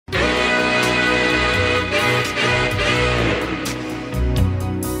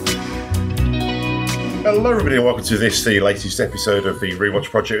Hello everybody and welcome to this, the latest episode of the Rewatch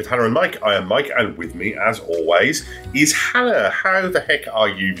Project with Hannah and Mike. I am Mike, and with me, as always, is Hannah. How the heck are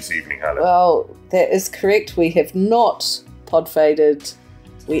you this evening, Hannah? Well, that is correct. We have not pod faded.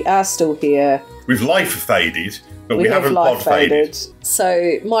 We are still here. We've life faded, but we haven't pod faded.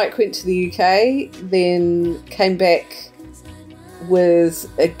 So Mike went to the UK, then came back with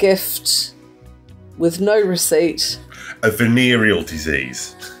a gift with no receipt. A venereal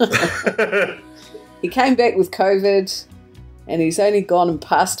disease. He came back with COVID, and he's only gone and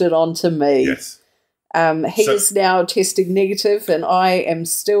passed it on to me. Yes. He is now testing negative, and I am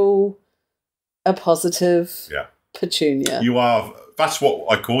still a positive petunia. You are. That's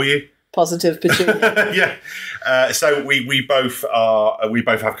what I call you. Positive petunia. Yeah. So we both are. We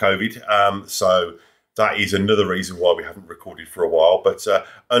both have COVID. So that is another reason why we haven't recorded for a while. But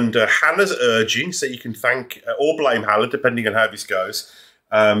under Hannah's urging, so you can thank or blame Hannah, depending on how this goes,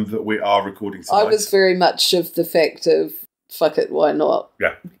 that we are recording tonight. I was very much of the fact of, fuck it, why not?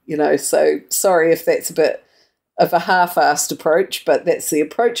 Yeah. You know, so sorry if that's a bit of a half-assed approach, but that's the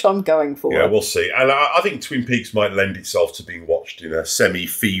approach I'm going for. Yeah, we'll see. And I think Twin Peaks might lend itself to being watched in a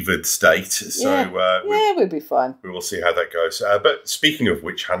semi-fevered state. So we'll be fine. We will see how that goes. But speaking of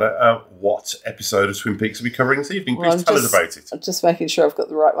which, Hannah, what episode of Twin Peaks are we covering this evening? Please tell us about it. I'm just making sure I've got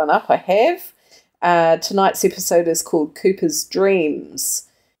the right one up. I have. Tonight's episode is called Cooper's Dreams.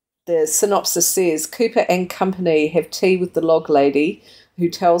 The synopsis says, Cooper and company have tea with the log lady, who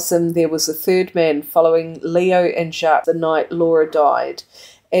tells them there was a third man following Leo and Jacques the night Laura died.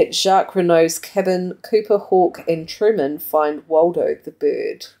 At Jacques Renault's cabin, Cooper, Hawk and Truman find Waldo the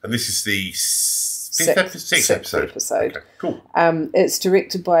bird. And this is the sixth episode. Okay, cool. It's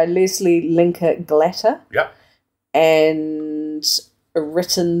directed by Lesli Linka-Glatter. Yeah. And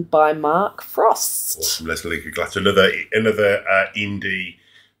written by Mark Frost. Awesome. Lesli Linka-Glatter, another indie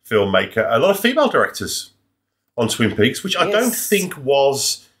filmmaker. A lot of female directors on Twin Peaks, which I don't think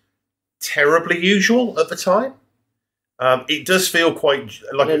was terribly usual at the time. It does feel quite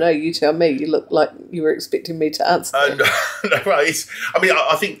like... No, you tell me. You look like you were expecting me to answer that.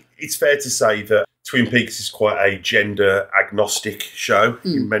 I think it's fair to say that Twin Peaks is quite a gender-agnostic show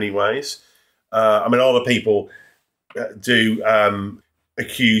in many ways. A lot of people do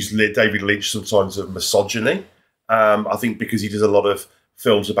accuse David Lynch sometimes of misogyny. I think because he does a lot of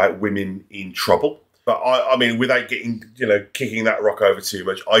films about women in trouble. But I mean, without getting, kicking that rock over too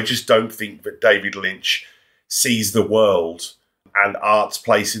much, I just don't think that David Lynch sees the world and art's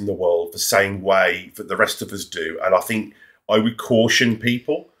place in the world the same way that the rest of us do. And I think I would caution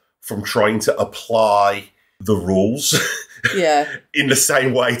people from trying to apply the rules in the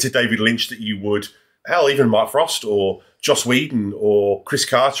same way to David Lynch that you would, hell, even Mark Frost or Joss Whedon or Chris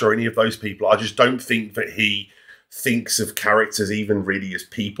Carter or any of those people. I just don't think that he thinks of characters even really as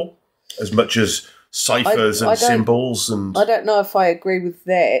people, as much as ciphers and symbols. And I don't know if I agree with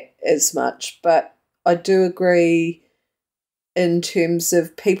that as much, but I do agree in terms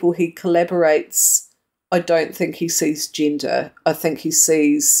of people he collaborates. I don't think he sees gender. I think he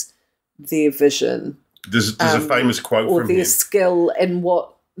sees their vision. There's a famous quote or from their him. Skill and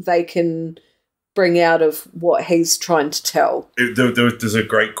what they can bring out of what he's trying to tell. There's a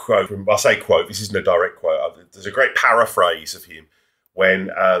great quote from, I say quote, this isn't a direct quote, there's a great paraphrase of him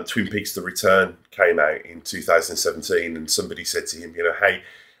when Twin Peaks The Return came out in 2017, and somebody said to him, hey,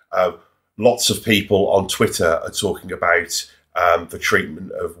 lots of people on Twitter are talking about the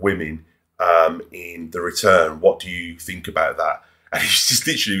treatment of women in The Return. What do you think about that? And he's just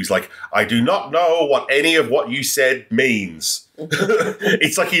literally was like, I do not know what any of what you said means.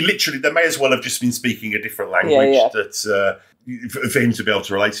 It's like they may as well have just been speaking a different language that for him to be able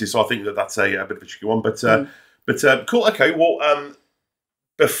to relate to. So I think that's a bit of a tricky one. But cool. Okay, well,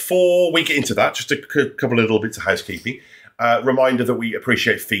 before we get into that, just a couple of little bits of housekeeping. Reminder that we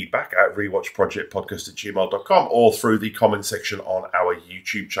appreciate feedback at rewatchprojectpodcast@gmail.com or through the comment section on our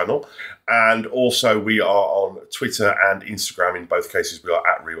YouTube channel. And also we are on Twitter and Instagram. In both cases, we are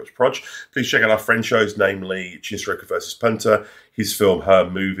at rewatchproj. Please check out our friend shows, namely Chinstroker vs. Punter, his film, Her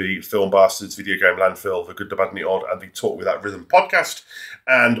Movie, Film Bastards, Video Game Landfill, The Good, the Bad and the Odd, and the Talk Without Rhythm podcast.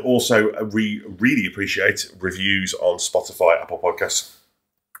 And also we really appreciate reviews on Spotify, Apple Podcasts,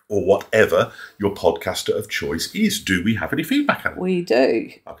 or whatever your podcaster of choice is. Do we have any feedback, Hannah? We do.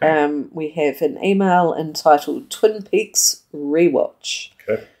 Okay. We have an email entitled Twin Peaks Rewatch.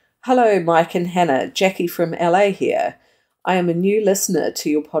 Okay. Hello, Mike and Hannah. Jackie from LA here. I am a new listener to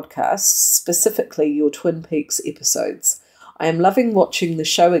your podcast, specifically your Twin Peaks episodes. I am loving watching the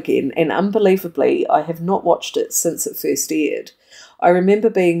show again, and unbelievably, I have not watched it since it first aired. I remember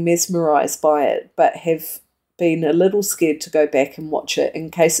being mesmerised by it, but been a little scared to go back and watch it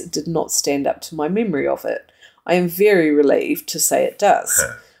in case it did not stand up to my memory of it. I am very relieved to say it does.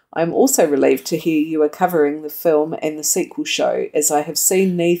 I am also relieved to hear you are covering the film and the sequel show, as I have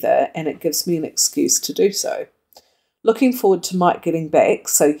seen neither, and it gives me an excuse to do so. Looking forward to Mike getting back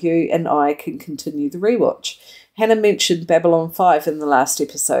so you and I can continue the rewatch. Hannah mentioned Babylon 5 in the last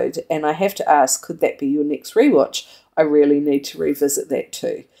episode, and I have to ask, could that be your next rewatch? I really need to revisit that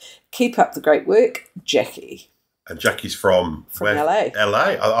too. Keep up the great work, Jackie. And Jackie's from LA.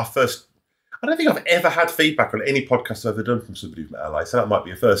 LA. I don't think I've ever had feedback on any podcast I've ever done from somebody from LA, so that might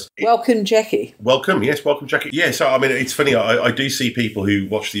be a first. Welcome, Jackie. Welcome, Jackie. Yeah, so I mean, it's funny, I do see people who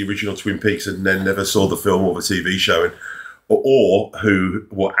watch the original Twin Peaks and then never saw the film or the TV show, or who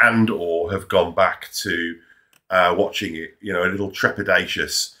have gone back to watching it, a little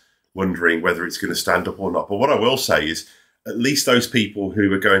trepidatious, wondering whether it's going to stand up or not. But what I will say is, at least those people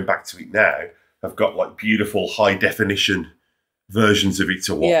who are going back to it now have got like beautiful high definition versions of it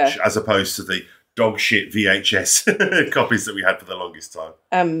to watch, as opposed to the dog shit VHS copies that we had for the longest time.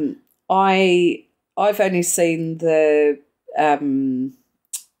 I've only seen the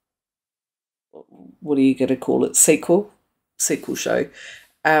what are you going to call it, sequel show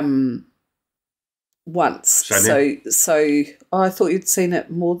once. So I thought you'd seen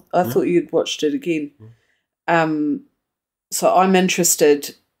it more. I thought you'd watched it again. So I'm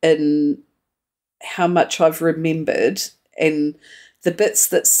interested in how much I've remembered and the bits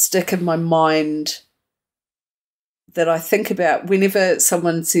that stick in my mind that I think about whenever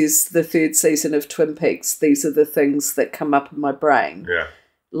someone says the third season of Twin Peaks. These are the things that come up in my brain. Yeah.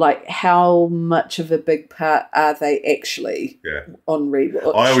 Like, how much of a big part are they actually on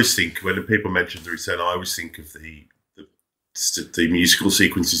rewatch? I always think, when people mention the return, I always think of the musical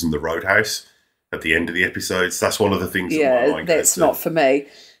sequences in the Roadhouse at the end of the episodes. That's one of the things that my mind that's not for me.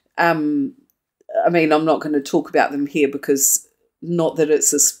 I mean, I'm not going to talk about them here because, not that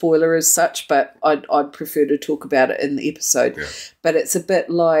it's a spoiler as such, but I'd prefer to talk about it in the episode. Yeah. But it's a bit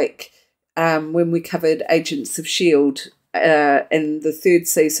like when we covered Agents of S.H.I.E.L.D. In the third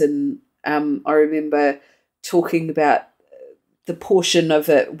season. I remember talking about the portion of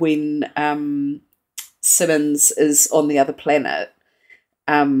it when Simmons is on the other planet,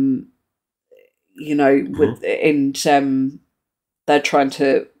 and they're trying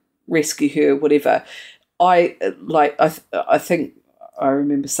to rescue her, whatever. I think I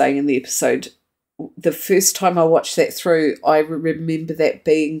remember saying in the episode, the first time I watched that through, I remember that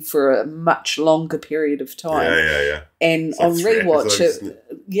being for a much longer period of time. Yeah. And on rewatch,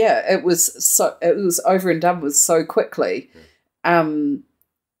 it was over and done with so quickly. Yeah. And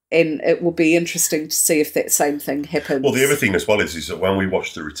it will be interesting to see if that same thing happens. Well, the other thing as well is that when we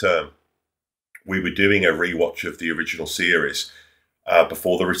watched The Return, we were doing a rewatch of the original series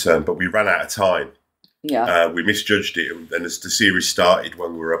before The Return, but we ran out of time. Yeah, we misjudged it, and as the series started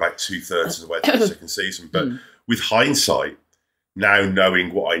when we were about 2/3 of the way through the second season. But with hindsight, now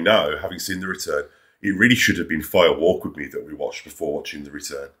knowing what I know, having seen The Return, it really should have been Fire Walk With Me that we watched before watching The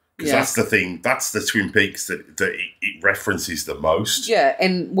Return. Because that's the thing, that's the Twin Peaks that it references the most. Yeah,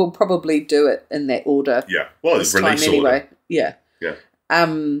 and we'll probably do it in that order. Yeah, well, it's release order. Anyway. Yeah.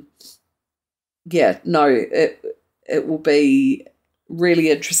 It will be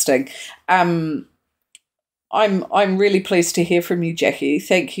really interesting. I'm really pleased to hear from you, Jackie.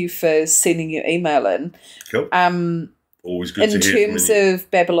 Thank you for sending your email in. Cool. Always good to hear from you. In terms of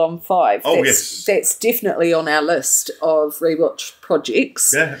Babylon 5, that's definitely on our list of rewatch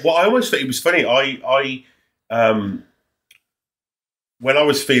projects. Yeah. Well, I always think it was funny. I when I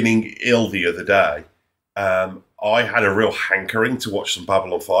was feeling ill the other day, I had a real hankering to watch some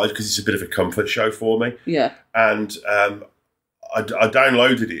Babylon 5 because it's a bit of a comfort show for me. Yeah. And I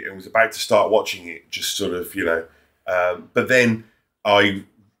downloaded it and was about to start watching it, just sort of, but then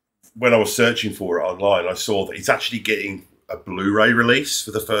when I was searching for it online, I saw that it's actually getting a Blu-ray release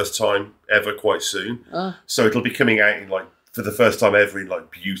for the first time ever quite soon. Oh. So it'll be coming out for the first time ever in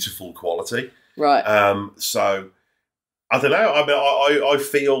beautiful quality. Right. So I don't know. I mean, I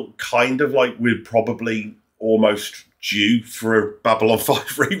feel kind of like we're probably almost due for a Babylon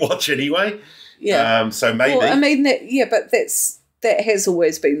 5 rewatch anyway. Yeah. So maybe. Well, I mean, but that has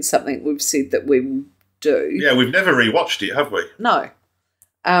always been something we've said that we will do. Yeah, we've never rewatched it, have we? No.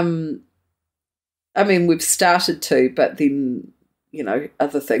 I mean, we've started to, but then,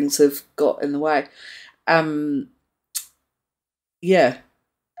 other things have got in the way. It's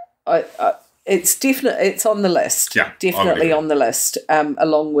on the list. Yeah, definitely on the list,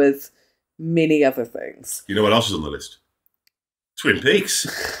 along with many other things. You know what else is on the list? Twin Peaks.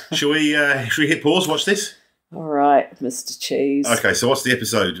 Shall we hit pause, watch this? All right, Mr. Cheese. Okay, so what's the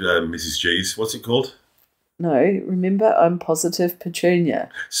episode, Mrs. Cheese? What's it called? No, remember, I'm Positive Petunia.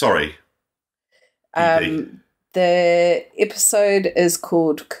 Sorry. The episode is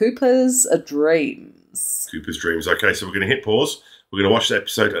called Cooper's Dreams. Cooper's Dreams. Okay, so we're going to hit pause. We're going to watch the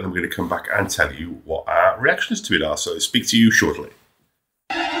episode and I'm going to come back and tell you what our reactions to it are. So speak to you shortly.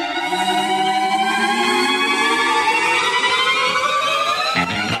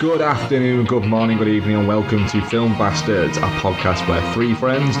 Good afternoon, good morning, good evening, and welcome to Film Bastards, a podcast where three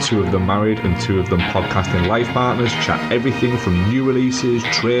friends, two of them married and two of them podcasting life partners, chat everything from new releases,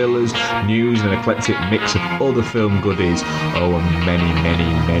 trailers, news, and an eclectic mix of other film goodies. Oh, and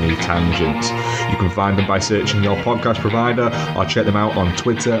many tangents. You can find them by searching your podcast provider or check them out on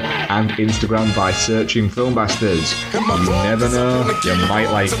Twitter and Instagram by searching Film Bastards. You never know, you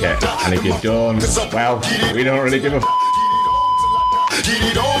might like it. And if you don't, well, we don't really give a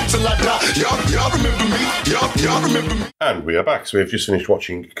And we are back. So we've just finished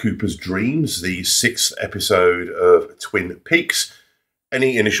watching Cooper's Dreams, the 6th episode of Twin Peaks.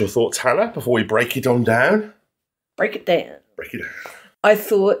 Any initial thoughts, Hannah, before we break it on down? Break it down. Break it down. I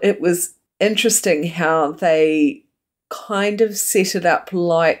thought it was interesting how they kind of set it up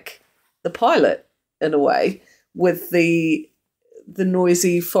like the pilot, in a way, with the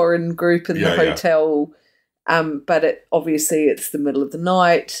noisy foreign group in the hotel. Yeah. But obviously it's the middle of the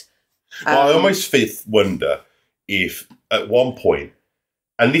night. Well, I almost wonder if at one point,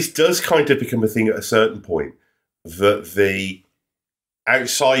 and this does kind of become a thing at a certain point, that the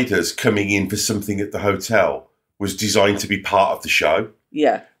outsiders coming in for something at the hotel was designed to be part of the show.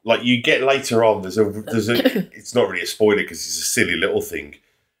 Yeah. Like you get later on, there's a it's not really a spoiler because it's a silly little thing.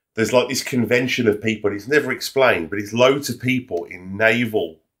 There's like this convention of people, and it's never explained, but it's loads of people in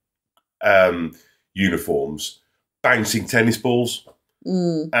naval uniforms bouncing tennis balls,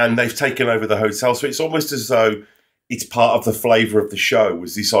 and they've taken over the hotel. So it's almost as though it's part of the flavour of the show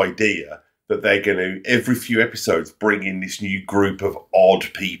was this idea that they're going to, every few episodes, bring in this new group of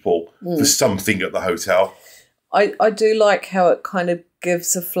odd people for something at the hotel. I do like how it kind of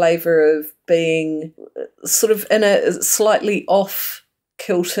gives a flavour of being sort of in a slightly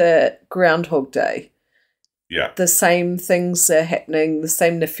off-kilter Groundhog Day. Yeah. The same things are happening, the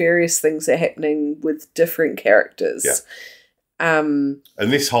same nefarious things are happening with different characters. Yeah. And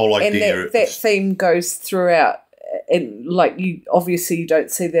this whole idea... And that theme goes throughout. And like you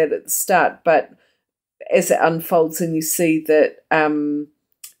don't see that at the start, but as it unfolds and you see that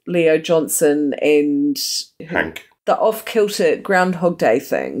Leo Johnson and... Hank. The off-kilter Groundhog Day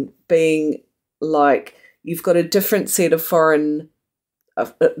thing being like, you've got a different set of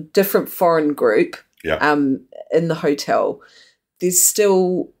a different foreign group... Yeah. In the hotel. There's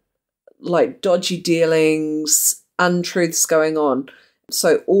still like dodgy dealings, untruths going on.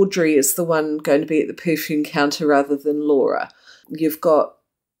 So Audrey is the one going to be at the perfume counter rather than Laura. You've got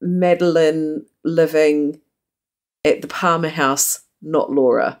Madeline living at the Palmer house, not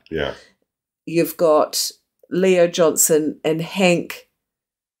Laura. Yeah. You've got Leo Johnson and Hank.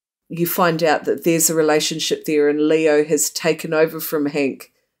 You find out that there's a relationship there and Leo has taken over from Hank,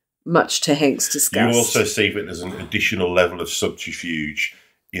 much to Hank's disgust. You also see that there's an additional level of subterfuge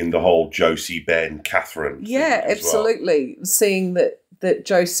in the whole Josie, Ben, Catherine. Yeah, absolutely. Well. Seeing that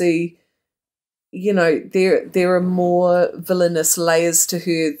Josie, there are more villainous layers to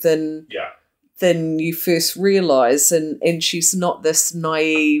her than you first realise, and she's not this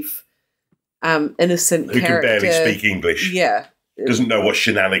naive, innocent character who can barely speak English. Yeah, doesn't know what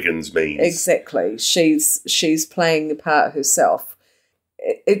shenanigans means. Exactly. She's playing the part herself.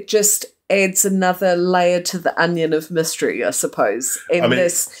 It just adds another layer to the onion of mystery, I suppose. And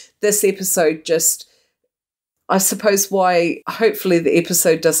this episode just, I suppose why, hopefully the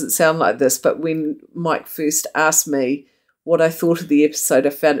episode doesn't sound like this, but when Mike first asked me what I thought of the episode,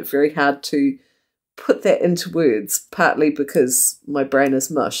 I found it very hard to put that into words, partly because my brain is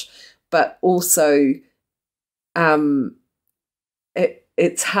mush, but also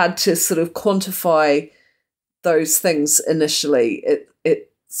it's hard to sort of quantify those things initially.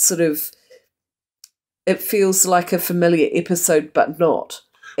 It feels like a familiar episode, but not.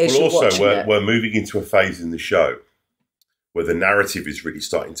 We're moving into a phase in the show where the narrative is really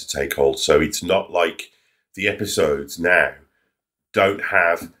starting to take hold. So it's not like the episodes now don't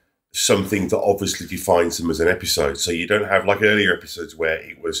have something that obviously defines them as an episode. So you don't have like earlier episodes where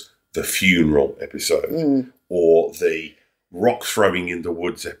it was the funeral episode or the rock throwing in the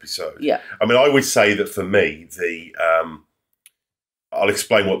woods episode. Yeah. I mean, I would say that for me, I'll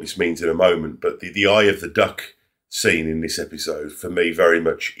explain what this means in a moment, but the Eye of the Duck scene in this episode, for me, very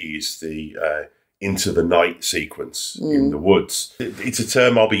much is the into the night sequence in the woods. It's a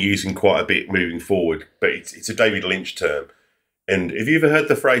term I'll be using quite a bit moving forward, but it's a David Lynch term. And have you ever heard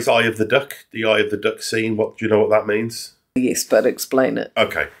the phrase "eye of the duck"? The eye of the duck scene. What do you know what that means? Yes, but explain it.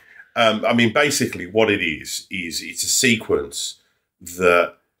 Okay. I mean, basically, what it is it's a sequence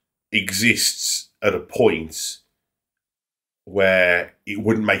that exists at a point where it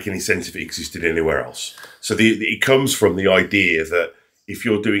wouldn't make any sense if it existed anywhere else. So it comes from the idea that if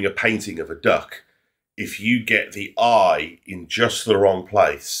you're doing a painting of a duck, if you get the eye in just the wrong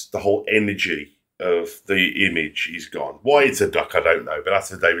place, the whole energy of the image is gone. Why it's a duck, I don't know, but that's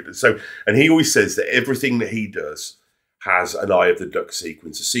the David. So, and he always says that everything that he does has an eye of the duck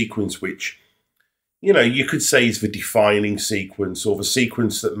sequence, a sequence which, you know, you could say is the defining sequence or the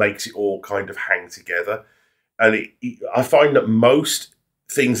sequence that makes it all kind of hang together. And I find that most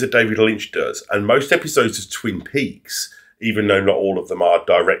things that David Lynch does, and most episodes of Twin Peaks, even though not all of them are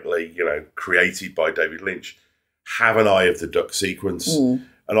directly, you know, created by David Lynch, have an eye of the duck sequence. Mm.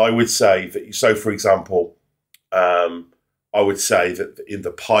 And I would say that, so for example, I would say that in the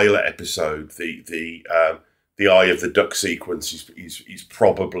pilot episode, the eye of the duck sequence is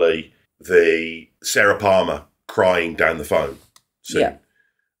probably the Sarah Palmer crying down the phone scene. Yeah.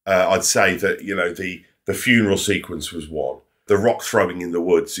 I'd say that, you know, the funeral sequence was one. The rock throwing in the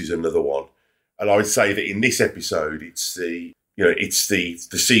woods is another one. And I would say that in this episode, it's the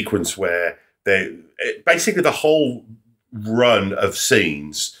sequence where basically the whole run of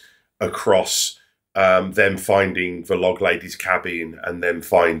scenes across them finding the log lady's cabin and them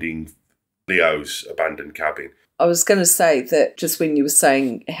finding Leo's abandoned cabin. I was going to say that just when you were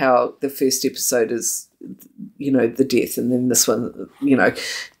saying how the first episode is, you know, the death, and then this one, you know,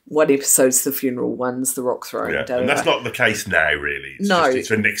 one episode's the funeral, one's the rock throwing. Yeah. And that's not the case now, really. It's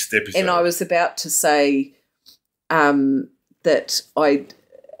the next episode. And I was about to say that I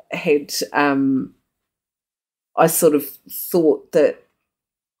had, I sort of thought that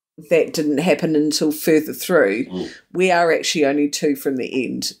didn't happen until further through. Mm. We are actually only 2 from the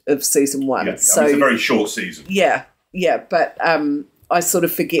end of season 1. Yeah, so it's a very short season. Yeah, but I sort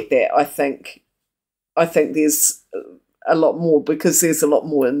of forget that. I think there's a lot more because there's a lot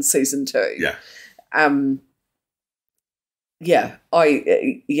more in season 2. Yeah. I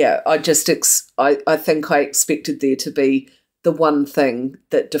think I expected there to be the one thing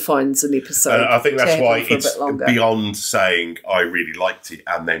that defines an episode. I think that's why it's beyond saying I really liked it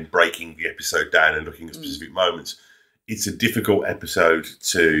and then breaking the episode down and looking at specific moments. It's a difficult episode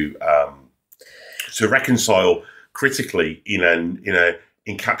to reconcile critically in a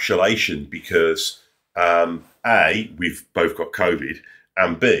encapsulation because A, we've both got COVID,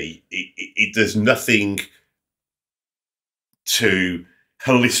 and B, it does nothing to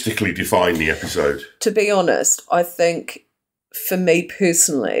holistically define the episode. To be honest, I think for me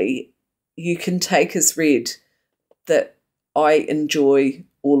personally, you can take as read that I enjoy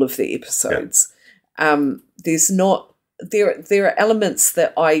all of the episodes. Yeah. There are elements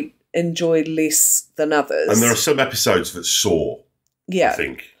that I enjoy less than others, and there are some episodes that soar. Yeah, I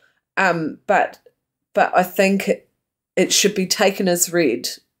think. But I think it should be taken as read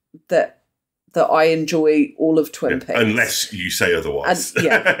that I enjoy all of Twin Peaks, unless you say otherwise.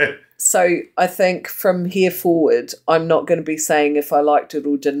 Yeah. So I think from here forward, I'm not going to be saying if I liked it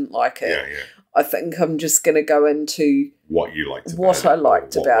or didn't like it. Yeah, yeah. I think I'm just going to go into what you liked, I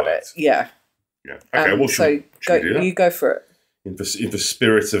liked about it. Yeah. Yeah. Okay. Well, should we do that? You go for it. In the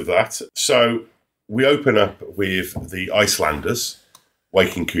spirit of that, so we open up with the Icelanders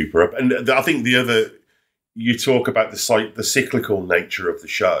waking Cooper up, and I think you talk about the cyclical nature of the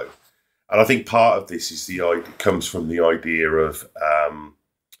show, and I think part of this is comes from the idea of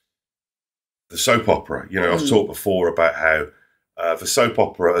the soap opera. You know, I've talked before about how the soap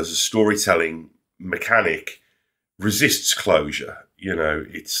opera as a storytelling mechanic resists closure. You know,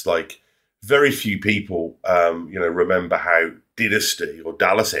 it's like very few people, remember how Dynasty or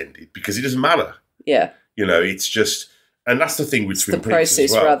Dallas ended because it doesn't matter. Yeah. You know, it's just, and that's the thing with Twin Peaks process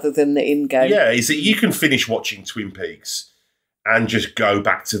as well. Rather than the end game. Yeah, is that you can finish watching Twin Peaks and just go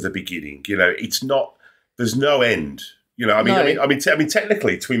back to the beginning. You know, it's not, there's no end. You know, I mean,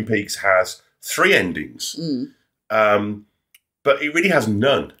 technically Twin Peaks has 3 endings, but it really has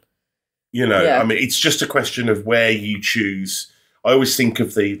none. You know, yeah. I mean, it's just a question of where you choose. I always think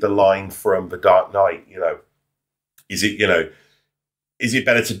of the line from The Dark Knight. You know, is it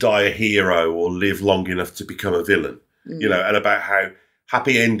better to die a hero or live long enough to become a villain? You know, and about how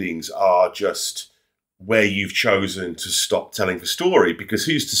happy endings are just where you've chosen to stop telling the story. Because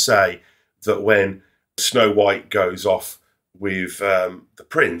who's to say that when Snow White goes off with the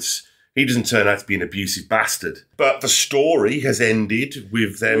prince, he doesn't turn out to be an abusive bastard. But the story has ended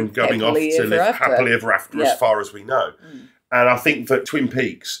with them going off to live happily ever after, as far as we know. And I think that Twin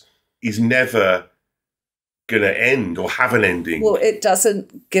Peaks is never going to end or have an ending. Well, it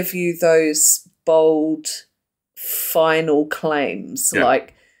doesn't give you those bold final claims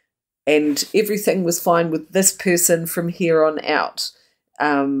like, and everything was fine with this person from here on out.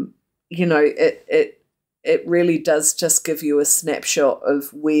 You know, it really does just give you a snapshot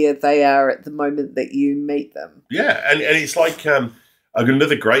of where they are at the moment that you meet them. Yeah, and it's like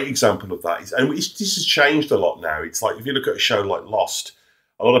another great example of that is, and this has changed a lot now. It's like if you look at a show like Lost,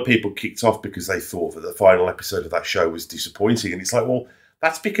 a lot of people kicked off because they thought that the final episode of that show was disappointing, and it's like, well,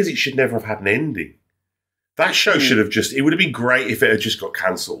 that's because it should never have had an ending. That show should have it would have been great if it had just got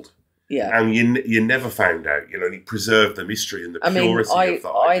cancelled. Yeah. And you never found out, you know, and it preserved the mystery and the purity of that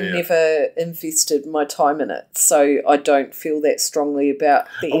idea. I never invested my time in it, so I don't feel that strongly about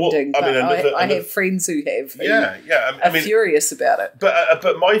the ending. I have friends who have. Are furious about it.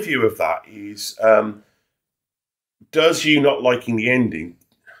 But my view of that is, does you not liking the ending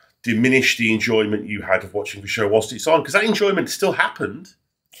diminish the enjoyment you had of watching the show whilst it's on? Because that enjoyment still happened.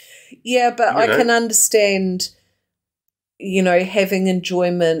 Yeah, but I can understand, you know, having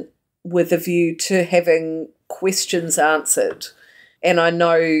enjoyment with a view to having questions answered. And I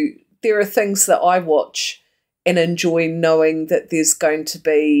know there are things that I watch and enjoy knowing that there's going to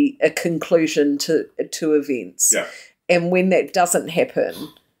be a conclusion to events. Yeah. And when that doesn't happen,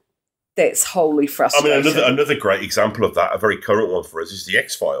 that's wholly frustrating. I mean, another great example of that, a very current one for us, is The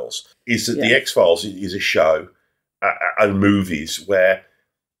X-Files. The X-Files is a show and movies where,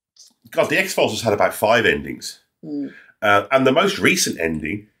 God, The X-Files has had about 5 endings. And the most recent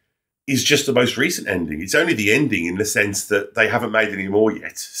ending is just the most recent ending. It's only the ending in the sense that they haven't made any more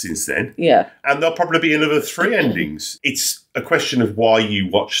yet since then. Yeah. And there'll probably be another 3 endings. It's a question of why you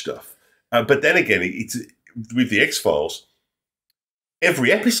watch stuff. But then again, it's with The X-Files,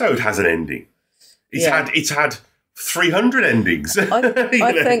 every episode has an ending. It's had 300 endings. I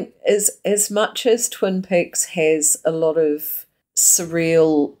think as much as Twin Peaks has a lot of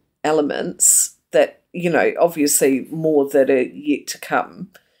surreal elements that, you know, obviously more that are yet to come,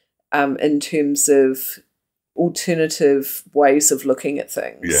 in terms of alternative ways of looking at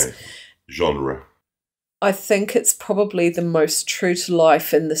things. Yeah, genre. I think it's probably the most true to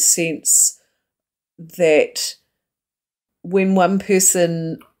life in the sense that when one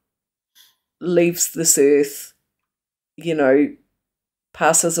person leaves this earth, you know,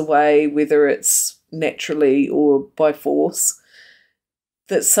 passes away, whether it's naturally or by force,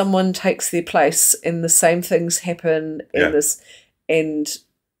 that someone takes their place and the same things happen and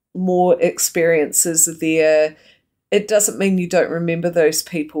more experiences are there. It doesn't mean you don't remember those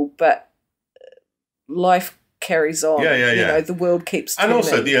people, but life carries on. You know, the world keeps turning. And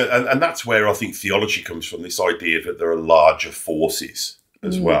also, and that's where I think theology comes from, this idea that there are larger forces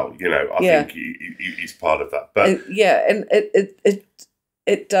as well. You know, I think it's part of that. But and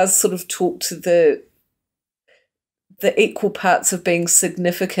it does sort of talk to the equal parts of being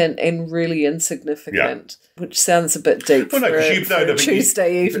significant and really insignificant, which sounds a bit deep for a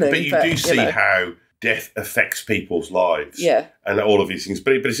Tuesday evening. But you do see how death affects people's lives, and all of these things.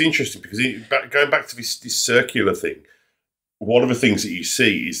 But it's interesting because going back to this circular thing, one of the things that you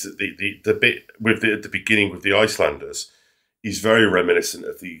see is that the bit at the beginning with the Icelanders is very reminiscent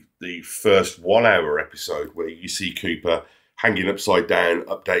of the first 1 hour episode where you see Cooper hanging upside down,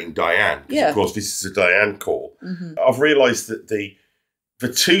 updating Diane. Because of course, this is a Diane call. Mm-hmm. I've realised that the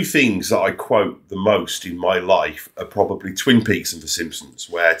 2 things that I quote the most in my life are probably Twin Peaks and The Simpsons,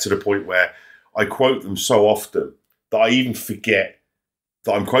 where to the point where I quote them so often that I even forget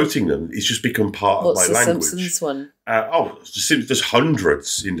that I'm quoting them. It's just become part of my language. What's the Simpsons one? There's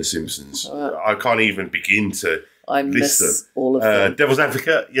hundreds in The Simpsons. I can't even begin to list them. All of them. Devil's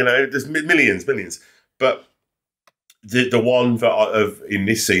Advocate, you know, there's millions. But the one that in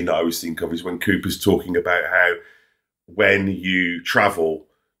this scene that I always think of is when Cooper's talking about how when you travel,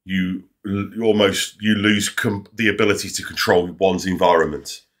 you lose the ability to control one's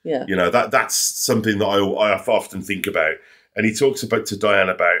environment. Yeah, you know, that's something that I often think about. And he talks to Diane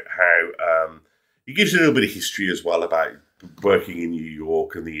about how he gives a little bit of history as well about working in New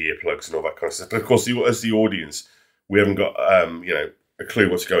York and the earplugs and all that kind of stuff. But of course, as the audience, we haven't got a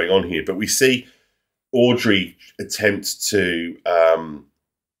clue what's going on here. But we see Audrey attempts to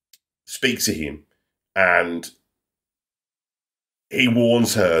speak to him, and he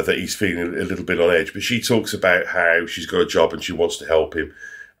warns her that he's feeling a little bit on edge. But she talks about how she's got a job and she wants to help him.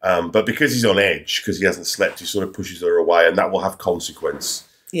 But because he's on edge, because he hasn't slept, he sort of pushes her away, and that will have consequence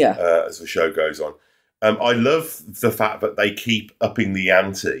as the show goes on. I love the fact that they keep upping the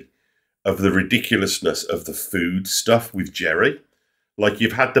ante of the ridiculousness of the food stuff with Jerry. Like,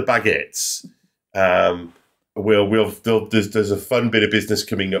 you've had the baguettes, there's a fun bit of business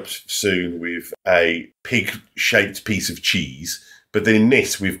coming up soon with a pig-shaped piece of cheese. But then in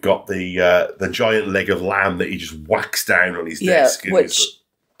this, we've got the giant leg of lamb that he just whacks down on his desk. Yeah, which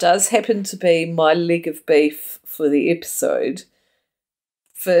does happen to be my leg of beef for the episode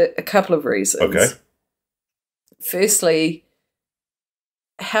for a couple of reasons. Okay. Firstly,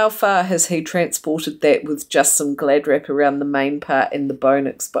 how far has he transported that with just some glad wrap around the main part and the bone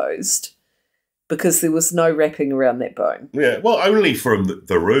exposed? Because there was no wrapping around that bone. Yeah, well, only from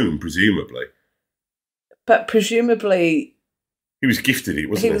the room, presumably. But presumably... He was gifted it,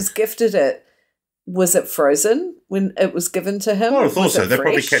 wasn't he? He was gifted it. Was it frozen when it was given to him? Well, I thought was so. They fresh?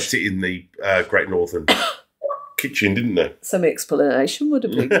 probably kept it in the Great Northern kitchen, didn't they? Some explanation would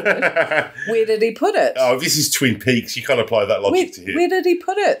have been good. Where did he put it? Oh, this is Twin Peaks. You can't apply that logic to here. Where did he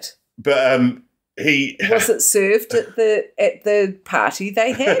put it? But he... Was it served at the party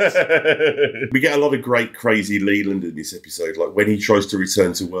they had? We get a lot of great, crazy Leland in this episode, like when he tries to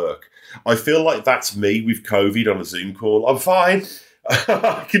return to work. I feel like that's me with COVID on a Zoom call. I'm fine.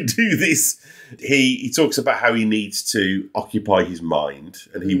 I can do this. He talks about how he needs to occupy his mind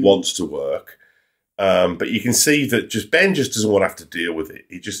and he wants to work. But you can see that Ben just doesn't want to have to deal with it.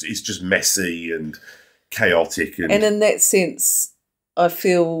 It's just messy and chaotic. And in that sense, I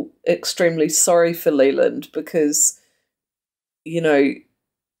feel extremely sorry for Leland because, you know,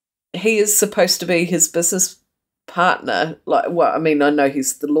 he is supposed to be his business partner. Like, well, I mean, I know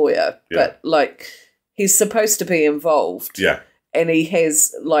he's the lawyer, but like he's supposed to be involved. Yeah. And he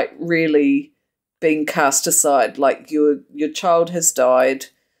has like really been cast aside. Like your child has died.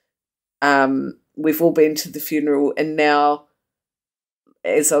 We've all been to the funeral, and now,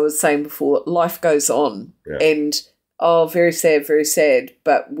 as I was saying before, life goes on. Yeah. And very sad,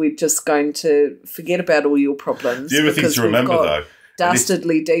 but we're just going to forget about all your problems. The other thing to remember, though,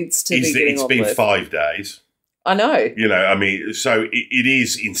 dastardly deeds to be getting on with. It's been 5 days. I know. You know, I mean, so it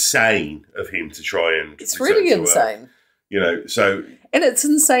is insane of him to try and... It's really insane. You know, so... And it's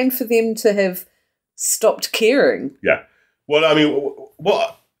insane for them to have stopped caring. Yeah. Well, I mean,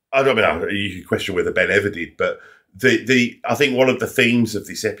 what... I don't know, you could question whether Ben ever did, but I think one of the themes of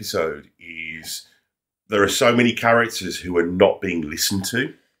this episode is there are so many characters who are not being listened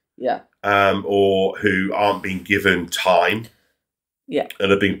to. Yeah. Or who aren't being given time. Yeah.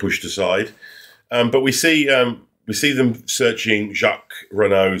 And are being pushed aside. But we see them searching Jacques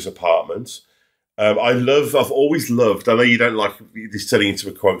Renault's apartment. I've always loved, I know you don't like this turning into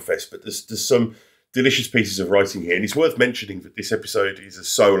a quote fest, but there's some delicious pieces of writing here. And it's worth mentioning that this episode is a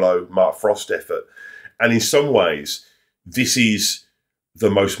solo Mark Frost effort. And in some ways, this is the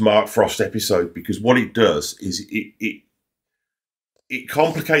most Mark Frost episode because what it does is it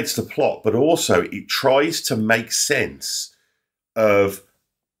complicates the plot, but also it tries to make sense of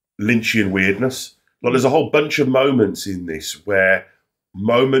Lynchian weirdness. Like there's a whole bunch of moments in this where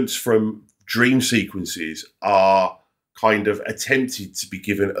moments from dream sequences are kind of attempted to be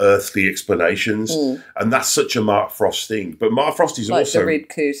given earthly explanations. And that's such a Mark Frost thing. But Mark Frost is like also... the red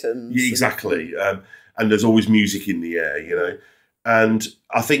curtains. Yeah, exactly. And there's always music in the air, you know. And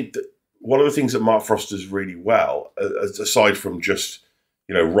I think that one of the things that Mark Frost does really well, aside from just,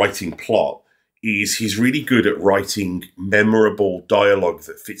 you know, writing plot, is he's really good at writing memorable dialogue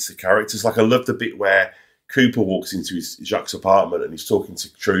that fits the characters. Like I love the bit where Cooper walks into Jacques' apartment and he's talking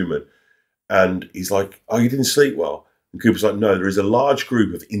to Truman and he's like, "Oh, you didn't sleep well?" And Cooper's like, "No, there is a large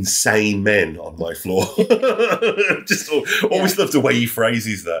group of insane men on my floor." Just always love the way he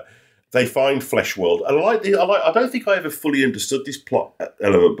phrases that. They find Flesh World. And I don't think I ever fully understood this plot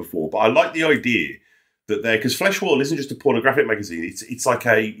element before, but I like the idea that because Flesh World isn't just a pornographic magazine, it's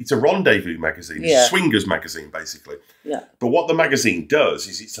a rendezvous magazine. It's a swingers magazine, basically. Yeah. But what the magazine does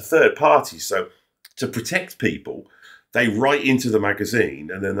is it's a third party. So to protect people, they write into the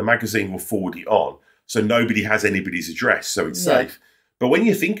magazine and then the magazine will forward it on. So nobody has anybody's address, so it's safe. But when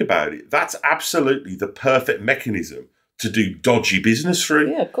you think about it, that's absolutely the perfect mechanism to do dodgy business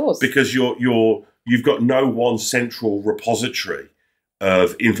through. Yeah, of course. Because you've got no one central repository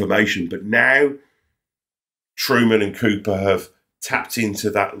of information. But now Truman and Cooper have tapped into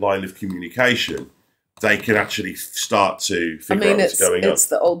that line of communication. They can actually start to figure out what's going on. It's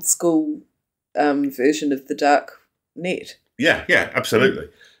the old school version of the dark net. Yeah, absolutely.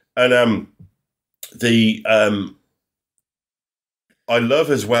 And I love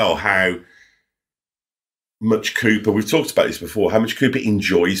as well how much Cooper, we've talked about this before, how much Cooper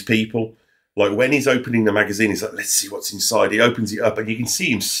enjoys people. Like when he's opening the magazine, he's like, let's see what's inside. He opens it up and you can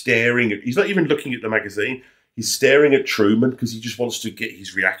see him staring he's not even looking at the magazine. He's staring at Truman because he just wants to get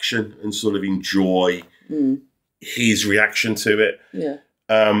his reaction and sort of enjoy his reaction to it. Yeah.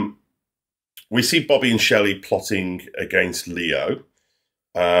 we see Bobby and Shelley plotting against Leo,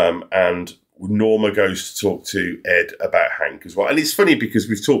 and Norma goes to talk to Ed about Hank as well. And it's funny because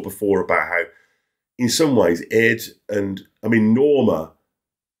we've talked before about how, in some ways, Ed and, Norma,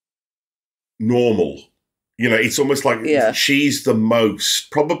 normal. It's almost like she's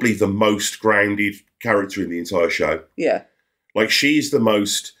probably the most grounded character in the entire show. Yeah. Like, she's the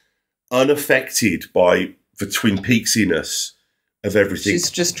most unaffected by the Twin Peaksiness of everything. She's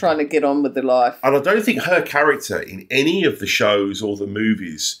just trying to get on with the life. And I don't think her character in any of the shows or the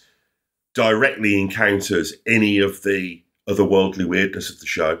movies directly encounters any of the otherworldly weirdness of the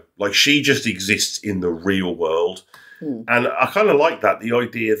show. Like, she just exists in the real world. And I kind of like that, the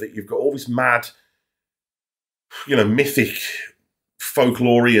idea that you've got all this mad, mythic,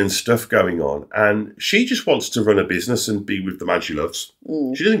 folklorian stuff going on, and she just wants to run a business and be with the man she loves.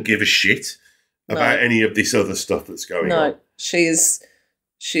 She doesn't give a shit about any of this other stuff that's going on. No, she is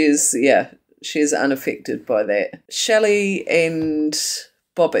unaffected by that. Shelley and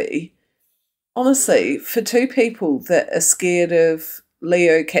Bobby, honestly, for two people that are scared of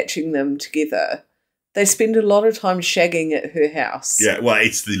Leo catching them together, they spend a lot of time shagging at her house. Yeah, well,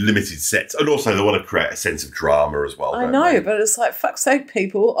 it's the limited sets. And also they want to create a sense of drama as well. I know, but it's like, fuck's sake,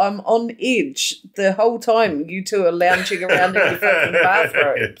 people, I'm on edge the whole time you two are lounging around in your fucking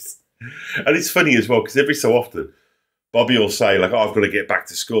bathrobes. And it's funny as well, because every so often, Bobby will say, like, I've got to get back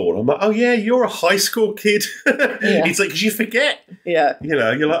to school. And I'm like, oh, yeah, you're a high school kid. It's like, because you forget. Yeah. You're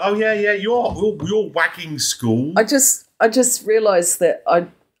like, oh, yeah, you're whacking school. I just realised that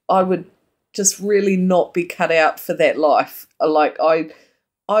I would just really not be cut out for that life. Like, I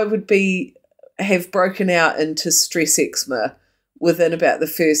would have broken out into stress eczema within about the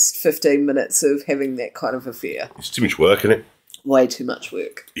first 15 minutes of having that kind of affair. It's too much work, isn't it? Way too much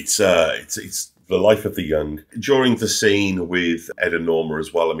work. It's the life of the young. During the scene with Ed and Norma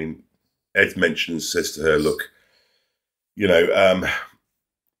as well, Ed says to her, look,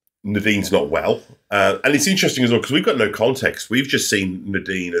 Nadine's not well. And it's interesting as well, because we've got no context. We've just seen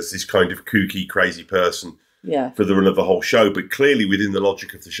Nadine as this kind of kooky, crazy person for the run of the whole show. But clearly, within the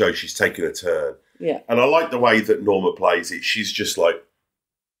logic of the show, she's taken a turn. Yeah. And I like the way that Norma plays it. She's just like,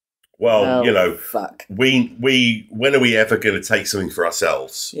 well, fuck. When are we ever going to take something for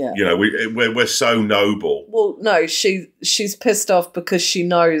ourselves? Yeah. We're so noble. Well, no, she's pissed off because she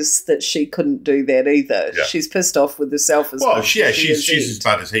knows that she couldn't do that either. Yeah. She's pissed off with herself as well. Well, she's as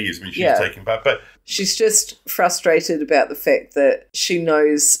bad as he is. She's taking back. But she's just frustrated about the fact that she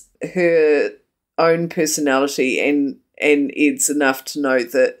knows her own personality and Ed's enough to know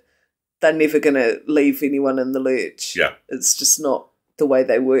that they're never going to leave anyone in the lurch. Yeah. It's just not the way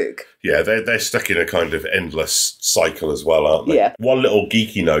they work. Yeah, they're stuck in a kind of endless cycle as well, aren't they? Yeah. One little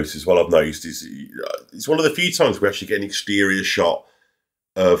geeky note as well I've noticed is it's one of the few times we actually get an exterior shot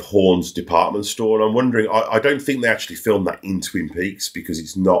of Horn's department store, and I'm wondering, I don't think they actually filmed that in Twin Peaks because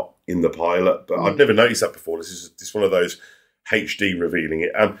it's not in the pilot, but I've never noticed that before. This is one of those HD revealing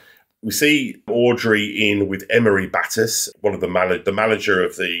it. We see Audrey in with Emery Battis, one of the manager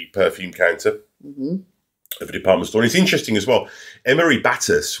of the perfume counter. Mm-hmm. Of a department store. And it's interesting as well, Emery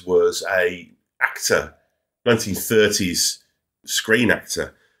Battis was a actor, 1930s screen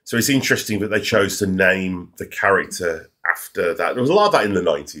actor. So it's interesting that they chose to name the character after that. There was a lot of that in the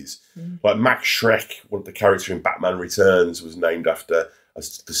 90s. Like Max Schreck, one of the characters in Batman Returns, was named after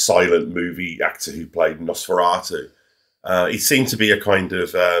the silent movie actor who played Nosferatu. It seemed to be a kind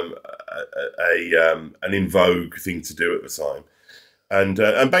of an in vogue thing to do at the time. And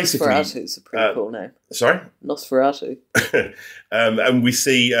basically... Nosferatu's a pretty cool name. Sorry? Nosferatu. And we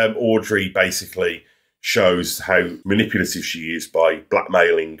see Audrey basically shows how manipulative she is by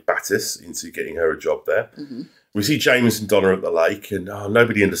blackmailing Battis into getting her a job there. Mm-hmm. We see James and Donna at the lake, and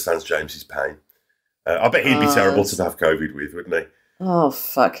nobody understands James's pain. I bet he'd be terrible to have COVID with, wouldn't he? Oh,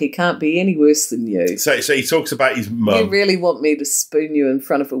 fuck, he can't be any worse than you. So he talks about his mum. You really want me to spoon you in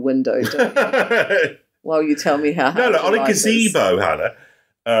front of a window, don't you? While you tell me how hard on a gazebo, Hannah.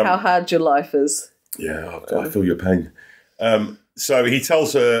 How hard your life is. Yeah, I feel your pain. So he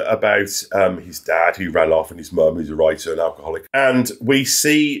tells her about his dad who ran off and his mum who's a writer and alcoholic. And we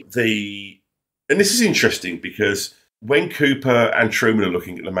see and this is interesting because when Cooper and Truman are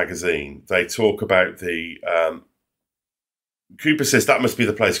looking at the magazine, they talk about Cooper says that must be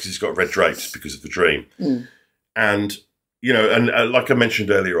the place because it's got red drapes because of the dream. And... and like I mentioned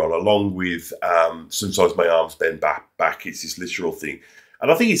earlier on, along with sometimes my arms bend back, it's this literal thing.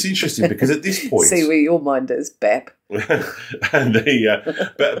 And I think it's interesting because at this point... See where your mind is, Bap. And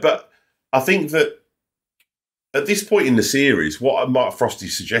but I think that at this point in the series, what Mark Frost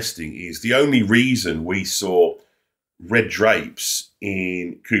is suggesting is the only reason we saw red drapes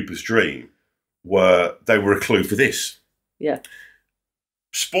in Cooper's dream were a clue for this. Yeah.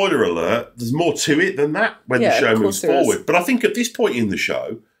 Spoiler alert, there's more to it than that when the show moves forward. But I think at this point in the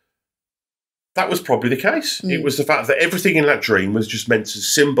show, that was probably the case. It was the fact that everything in that dream was just meant to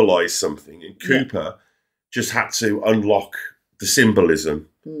symbolise something, and Cooper just had to unlock the symbolism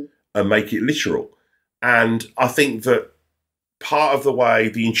and make it literal. And I think that part of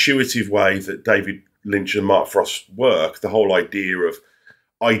the intuitive way that David Lynch and Mark Frost work, the whole idea of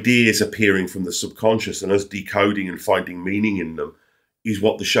ideas appearing from the subconscious and us decoding and finding meaning in them, is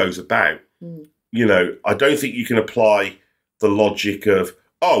what the show's about. You know, I don't think you can apply the logic of,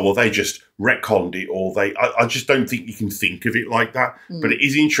 oh, well, they just retconned it, or I just don't think you can think of it like that. But it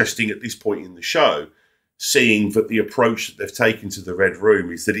is interesting at this point in the show, seeing that the approach that they've taken to the Red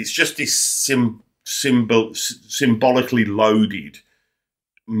Room is that it's just this symbolically loaded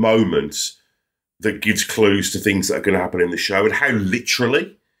moment that gives clues to things that are going to happen in the show, and how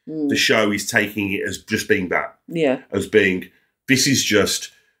literally the show is taking it as just being that. Yeah. As being, this is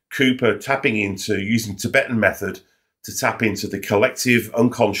just Cooper tapping into, using Tibetan method to tap into the collective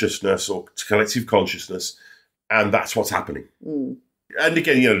unconsciousness or collective consciousness, and that's what's happening. And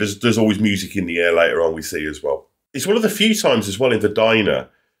again, you know, there's always music in the air later on we see as well. It's one of the few times as well in the diner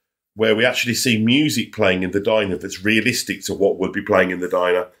where we actually see music playing in the diner that's realistic to what would be playing in the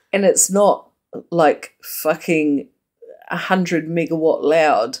diner. And it's not like fucking 100 megawatt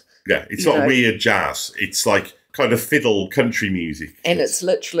loud. Yeah, it's not weird jazz. It's like kind of fiddle country music. And it's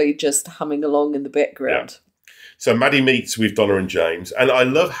literally just humming along in the background. Yeah. So Maddie meets with Donna and James, and I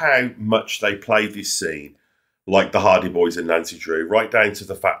love how much they play this scene like the Hardy Boys and Nancy Drew, right down to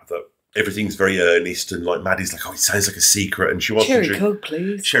the fact that everything's very earnest, and like Maddie's like, oh, it sounds like a secret, and she wants Cherry to drink Coke,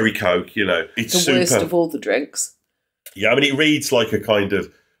 please. Cherry Coke, you know. It's the worst of all the drinks. Yeah, I mean, it reads like a kind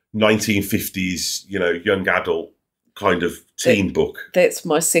of 1950s, you know, young adult kind of teen book. That's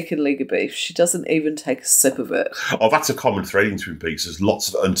my second leg of beef. She doesn't even take a sip of it. Oh, that's a common thread in Twin Peaks. There's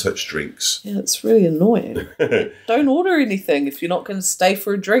lots of untouched drinks. Yeah, it's really annoying. Don't order anything if you're not going to stay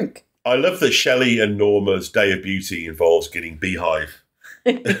for a drink. I love that Shelley and Norma's Day of Beauty involves getting beehive.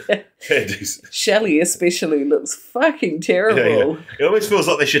 Shelley especially looks fucking terrible. Yeah. It almost feels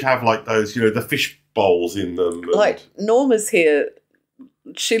like they should have like those, you know, the fish bowls in them. Like Norma's hair,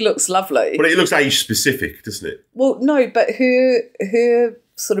 she looks lovely. But it looks age specific, doesn't it? Well, no, but her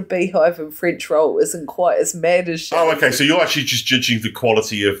sort of beehive and French roll isn't quite as mad as Shelley's. Oh, okay. So you're actually just judging the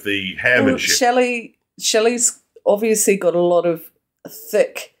quality of the hairmanship. Well, Shelley's obviously got a lot of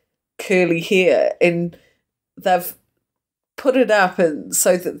thick, curly hair, and they've put it up and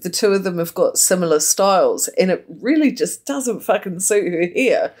so that the two of them have got similar styles, and it really just doesn't fucking suit her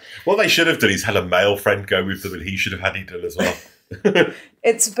hair. What they should have done is had a male friend go with them, and he should have had it done as well.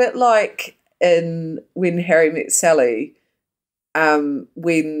 It's a bit like in When Harry Met Sally,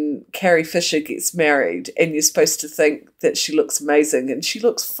 when Carrie Fisher gets married, and you're supposed to think that she looks amazing, and she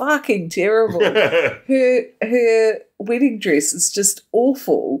looks fucking terrible. Her wedding dress is just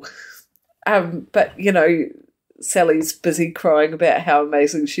awful. But you know, Sally's busy crying about how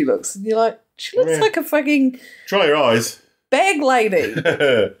amazing she looks, and you're like, she looks like a fucking try your eyes bag lady.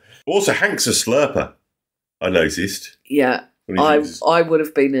 Also, Hank's a slurper, I noticed. Yeah, I would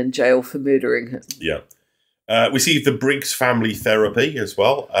have been in jail for murdering him. Yeah. We see the Briggs family therapy as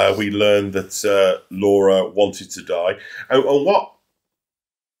well. We learn that Laura wanted to die. And what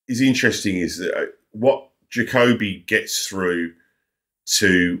is interesting is that what Jacoby gets through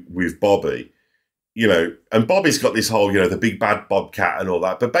to with Bobby, you know, and Bobby's got this whole, you know, the big bad bobcat and all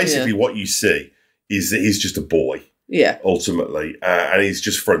that. But basically what you see is that he's just a boy. Yeah. Ultimately. And he's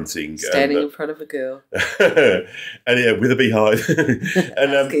just fronting. Standing in front of a girl. And yeah, with a beehive.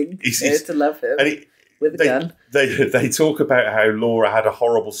 And he's to love him. And with a gun. They talk about how Laura had a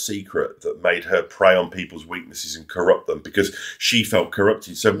horrible secret that made her prey on people's weaknesses and corrupt them because she felt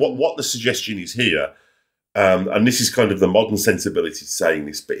corrupted. So what the suggestion is here, and this is kind of the modern sensibility saying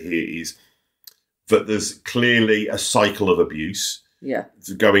this bit here, is that there's clearly a cycle of abuse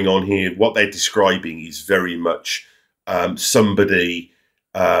going on here. What they're describing is very much somebody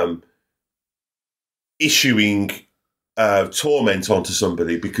issuing torment onto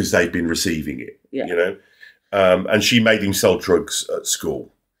somebody because they've been receiving it, you know. And she made him sell drugs at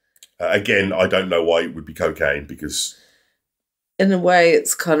school. Again, I don't know why it would be cocaine because... In a way,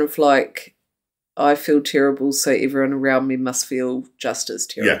 it's kind of like, I feel terrible, so everyone around me must feel just as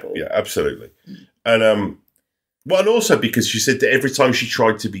terrible. Yeah, absolutely. And well, and also because she said that every time she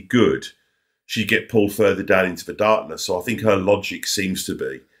tried to be good, she'd get pulled further down into the darkness. So I think her logic seems to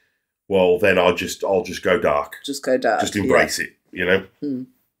be, well, then I'll just go dark. Just go dark. Just embrace it, you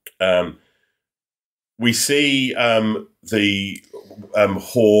know? We see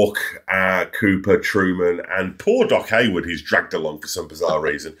Hawk, Cooper, Truman, and poor Doc Hayward, who's dragged along for some bizarre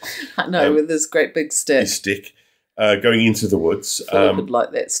reason. I know, with his great big stick. His stick, going into the woods. Philip would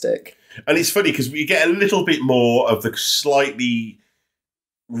like that stick. And it's funny because we get a little bit more of the slightly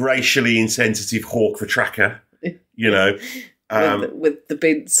racially insensitive Hawk the Tracker, you know. With the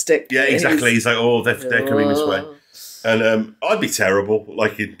bent stick. Yeah, exactly. He's like, oh, they're coming this way. And I'd be terrible,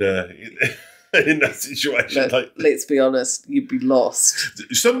 like in that situation. No, like, let's be honest, you'd be lost.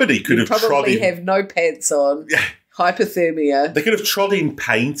 Somebody could have probably have no pants on, hypothermia. They could have trod in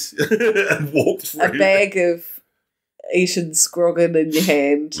paint and walked through. A bag of eaten scroggin in your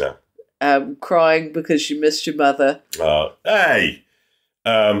hand. No. Crying because you missed your mother. Hey.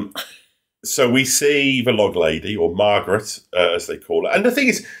 So we see the log lady, or Margaret, as they call her. And the thing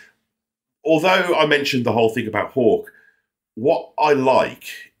is, although I mentioned the whole thing about Hawk, what I like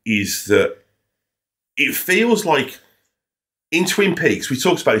is that it feels like in Twin Peaks, we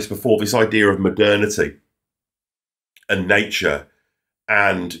talked about this before, this idea of modernity and nature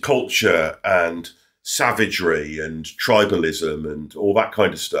and culture and savagery and tribalism and all that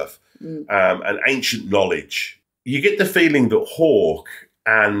kind of stuff, and ancient knowledge. You get the feeling that Hawk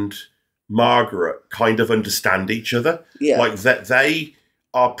and Margaret kind of understand each other. Yeah. Like that they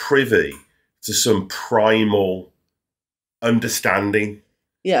are privy to some primal understanding.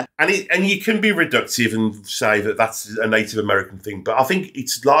 Yeah. And you can be reductive and say that that's a Native American thing, but I think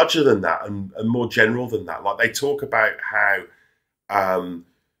it's larger than that and more general than that. Like they talk about how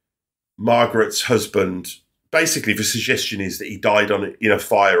Margaret's husband, basically the suggestion is that he died in a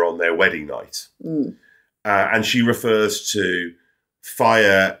fire on their wedding night. And she refers to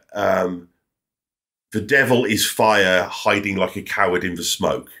fire, the devil is fire hiding like a coward in the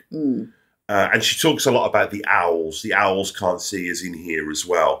smoke. And she talks a lot about the owls. The owls can't see us in here as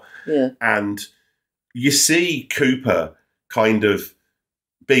well. Yeah. And you see Cooper kind of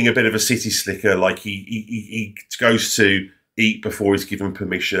being a bit of a city slicker, like he goes to eat before he's given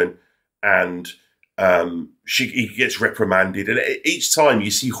permission, and he gets reprimanded. And each time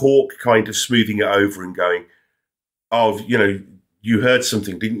you see Hawk kind of smoothing it over and going, oh, you know, you heard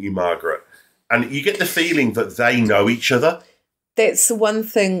something, didn't you, Margaret? And you get the feeling that they know each other. That's the one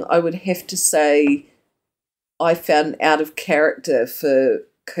thing I would have to say I found out of character for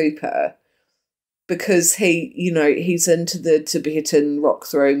Cooper, because he's into the Tibetan rock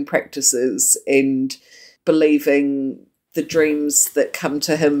throwing practices and believing the dreams that come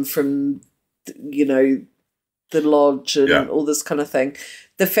to him from, the lodge and all this kind of thing.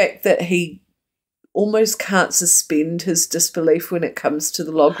 The fact that he almost can't suspend his disbelief when it comes to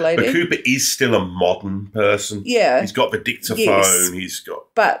the log lady. But Cooper is still a modern person. Yeah. He's got the dictaphone. Yes. He's got...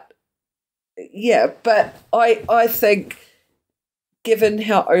 But I think, given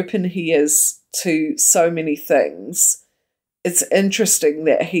how open he is to so many things, it's interesting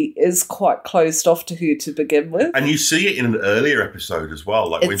that he is quite closed off to her to begin with. And you see it in an earlier episode as well.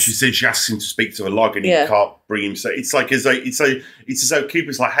 Like when she says she asks him to speak to a log and he can't bring him. So it's like it's as though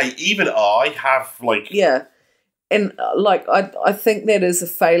Cooper's like, hey, even I have like... Yeah. And like I think that is a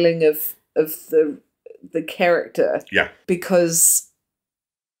failing of the character. Yeah. Because,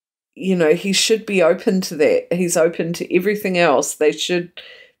 he should be open to that. He's open to everything else. There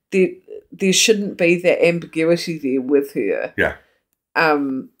shouldn't be that ambiguity there with her. Yeah.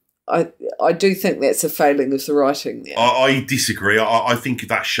 I do think that's a failing of the writing there. I disagree. I think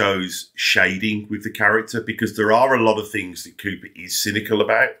that shows shading with the character, because there are a lot of things that Cooper is cynical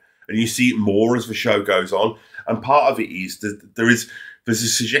about, and you see it more as the show goes on. And part of it is that there's a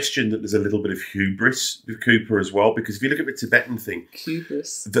suggestion that there's a little bit of hubris with Cooper as well, because if you look at the Tibetan thing...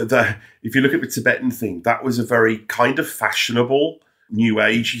 Hubris. If you look at the Tibetan thing, that was a very kind of fashionable... new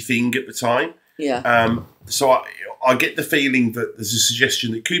agey thing at the time. Yeah. So I get the feeling that there's a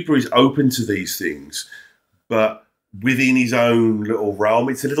suggestion that Cooper is open to these things, but within his own little realm.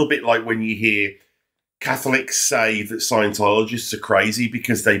 It's a little bit like when you hear Catholics say that Scientologists are crazy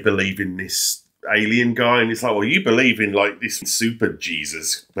because they believe in this alien guy, and it's like, well, you believe in like this super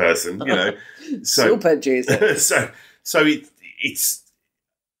Jesus person, So super Jesus. so it's.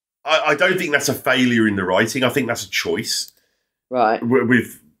 I don't think that's a failure in the writing. I think that's a choice. Right.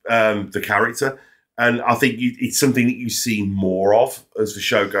 With the character. And I think it's something that you see more of as the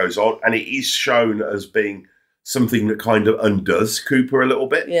show goes on. And it is shown as being something that kind of undoes Cooper a little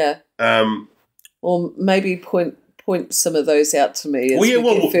bit. Yeah. Or maybe point some of those out to me as we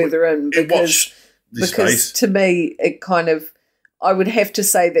get further in. Because to me, it kind of... I would have to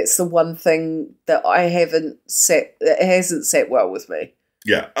say that's the one thing that that hasn't sat well with me.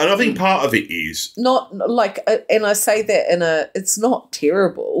 Yeah, and I think part of it is... Not like, and I say that it's not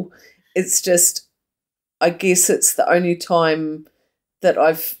terrible. It's just, I guess it's the only time that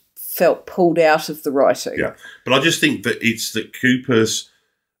I've felt pulled out of the writing. Yeah, but I just think that it's that Cooper's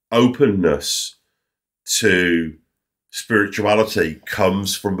openness to spirituality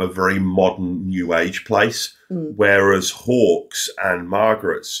comes from a very modern New Age place, whereas Hawke's and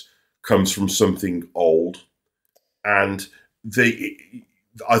Margaret's comes from something old. And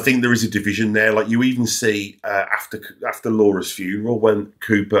I think there is a division there. Like you even see after Laura's funeral, when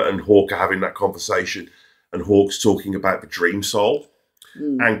Cooper and Hawke are having that conversation, and Hawke's talking about the dream soul,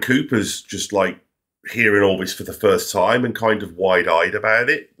 and Cooper's just like hearing all this for the first time and kind of wide-eyed about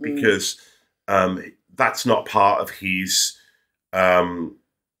it because that's not part of his.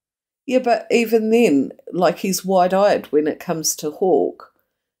 Yeah, but even then, like he's wide-eyed when it comes to Hawke,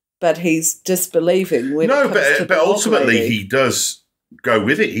 but he's disbelieving when it comes to the ultimately lady. He does go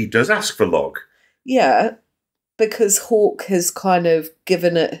with it. He does ask for log. Yeah, because Hawke has kind of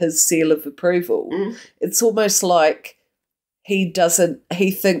given it his seal of approval. It's almost like he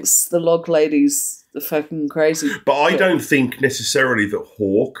thinks the log lady's the fucking crazy. But I don't think necessarily that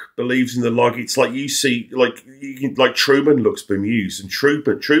Hawke believes in the log. It's like you see, like Truman looks bemused, and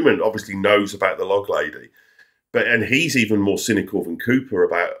Truman obviously knows about the log lady, and he's even more cynical than Cooper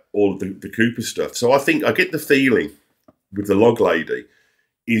about all of the Cooper stuff. So I think I get the feeling with the log lady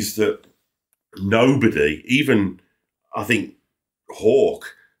is that nobody, even I think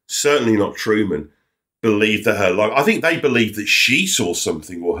Hawke, certainly not Truman, believed that her log. I think they believed that she saw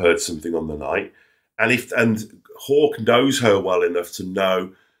something or heard something on the night. And Hawke knows her well enough to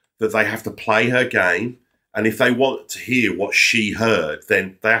know that they have to play her game, and if they want to hear what she heard,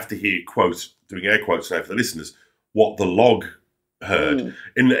 then they have to hear, quotes, doing air quotes now for the listeners, what the log heard.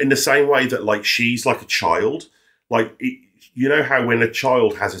 In the same way that like she's like a child, like you know how when a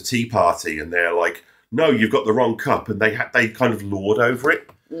child has a tea party and they're like, no, you've got the wrong cup, and they kind of lord over it.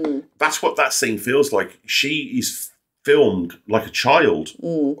 That's what that scene feels like. She is filmed like a child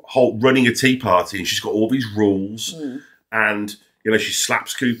running a tea party, and she's got all these rules, and she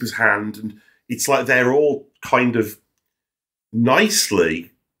slaps Cooper's hand, and it's like they're all kind of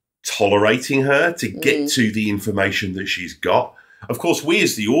nicely tolerating her to get to the information that she's got. Of course, we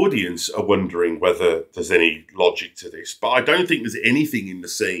as the audience are wondering whether there's any logic to this, but I don't think there's anything in the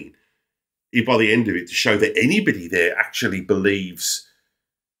scene by the end of it to show that anybody there actually believes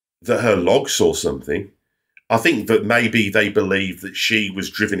that her log saw something. I think that maybe they believe that she was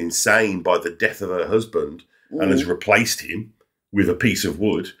driven insane by the death of her husband and has replaced him with a piece of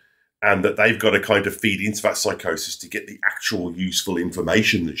wood, and that they've got to kind of feed into that psychosis to get the actual useful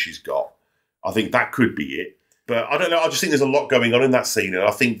information that she's got. I think that could be it. But I don't know. I just think there's a lot going on in that scene, and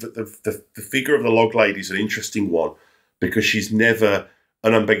I think that the figure of the log lady is an interesting one because she's never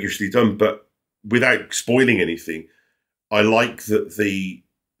unambiguously done. But without spoiling anything, I like that the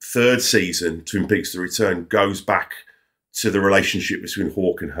third season, Twin Peaks: The Return, goes back to the relationship between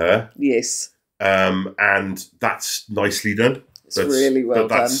Hawke and her. Yes. And that's nicely done. It's really well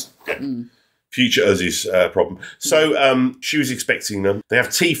done. Yeah, future Uzz's problem. So she was expecting them. They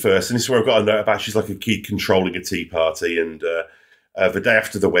have tea first, and this is where I've got a note about she's like a kid controlling a tea party. And the day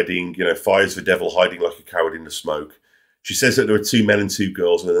after the wedding, fires the devil hiding like a coward in the smoke. She says that there were 2 men and 2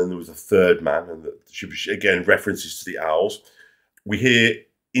 girls, and then there was a third man, and that she again references to the owls. We hear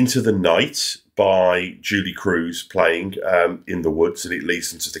Into the Night by Julie Cruz playing in the woods, and it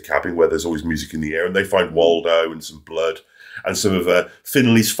leads them to the cabin where there's always music in the air, and they find Waldo and some blood and some of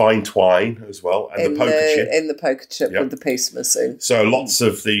Finley's fine twine as well, and the poker chip. And the poker chip with the piece missing. So lots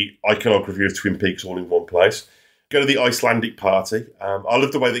of the iconography of Twin Peaks all in one place. Go to the Icelandic party. I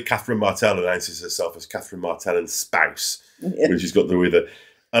love the way that Catherine Martell announces herself as Catherine Martell and spouse when she's got there with her.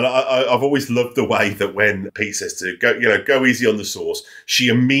 And I've always loved the way that when Pete says to go easy on the sauce, she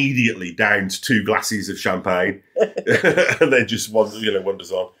immediately downs 2 glasses of champagne and then just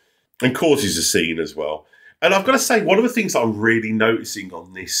wanders on and causes a scene as well. And I've got to say, one of the things I'm really noticing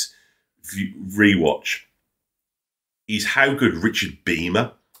on this rewatch is how good Richard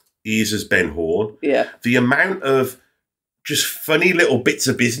Beamer is as Ben Horne. Yeah. The amount of just funny little bits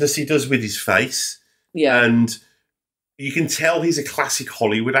of business he does with his face. Yeah. And you can tell he's a classic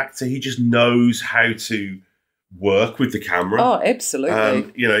Hollywood actor. He just knows how to work with the camera. Oh,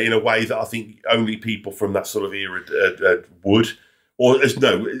 absolutely. In a way that I think only people from that sort of era would,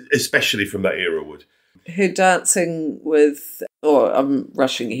 especially from that era would. Her dancing with, I'm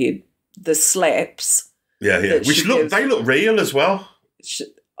rushing ahead, the slaps. Yeah. Which they look real as well.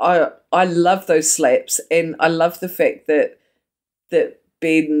 I love those slaps, and I love the fact that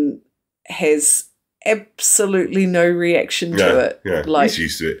Ben has absolutely no reaction to it. Yeah, he's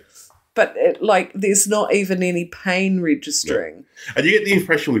used to it. But there's not even any pain registering. No. And you get the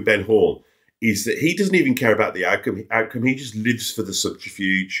impression with Ben Horne, is that he doesn't even care about the outcome. He just lives for the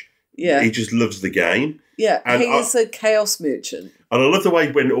subterfuge. Yeah. He just loves the game. Yeah, and he is a chaos merchant. And I love the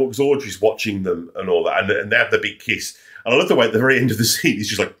way when Audrey's watching them and all that, and they have the big kiss. And I love the way at the very end of the scene, he's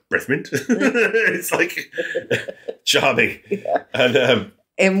just like, breath mint. It's like charming. Yeah.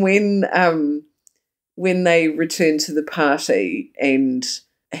 And when they return to the party and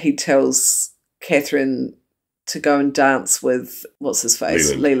he tells Catherine to go and dance with, what's his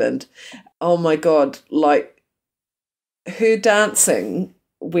face? Leland. Oh my God, like her dancing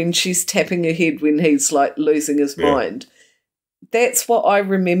when she's tapping her head when he's like losing his mind. That's what I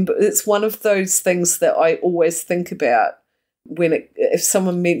remember. It's one of those things that I always think about if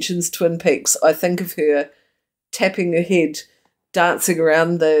someone mentions Twin Peaks. I think of her tapping her head, dancing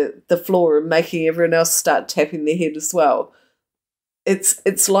around the floor and making everyone else start tapping their head as well.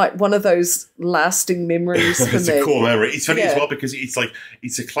 It's like one of those lasting memories for me. It's a core memory. It's funny as well because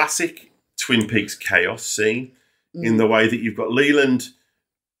it's a classic Twin Peaks chaos scene in the way that you've got Leland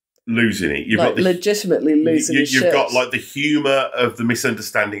losing it. You've got legitimately losing his shit. You've got like the humour of the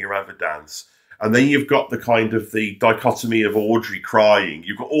misunderstanding around the dance. And then you've got the kind of the dichotomy of Audrey crying.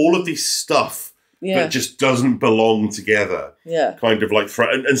 You've got all of this stuff that just doesn't belong together. Yeah. Kind of like,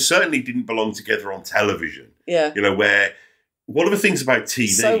 and certainly didn't belong together on television. Yeah. You know, where one of the things about TV,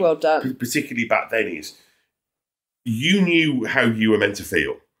 so well done, particularly back then, is you knew how you were meant to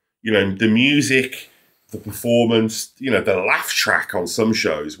feel. You know, the music, the performance, you know, the laugh track on some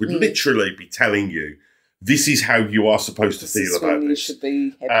shows would literally be telling you, this is how you are supposed to feel about this. You should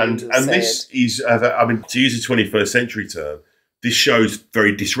be happy and sad. This is, I mean, to use a 21st century term, this show's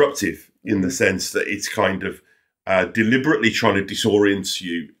very disruptive in the sense that it's kind of deliberately trying to disorient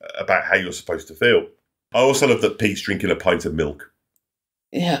you about how you're supposed to feel. I also love that Pete's drinking a pint of milk.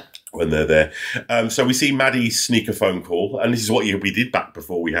 Yeah. When they're there. So we see Maddie sneak a phone call, and this is what we did back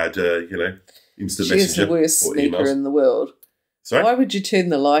before we had, instant messenger. She's the worst sneaker in the world. Sorry? Why would you turn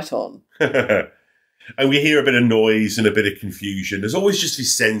the light on? And we hear a bit of noise and a bit of confusion. There's always just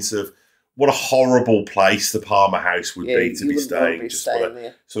this sense of what a horrible place the Palmer house would be to be staying. Just what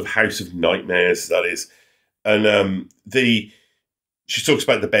a sort of house of nightmares that is. And she talks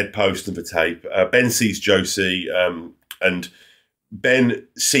about the bedpost and the tape. Ben sees Josie, and Ben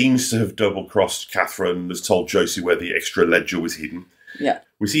seems to have double-crossed Catherine, has told Josie where the extra ledger was hidden. Yeah.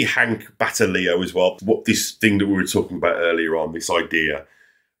 We see Hank batter Leo as well. What this thing that we were talking about earlier on, this idea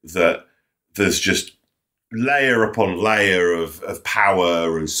that there's just layer upon layer of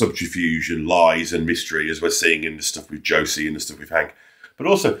power and subterfuge and lies and mystery, as we're seeing in the stuff with Josie and the stuff with Hank. But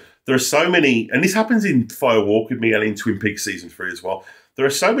also, there are so many, and this happens in Fire Walk with Me and in Twin Peaks Season 3 as well, there are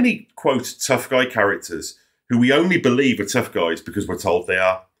so many, quote, tough guy characters who we only believe are tough guys because we're told they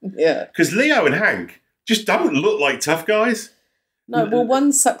are. Yeah. Because Leo and Hank just don't look like tough guys. No, well,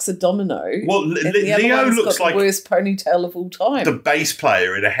 one sucks a domino. Well, Leo looks like the worst ponytail of all time. The bass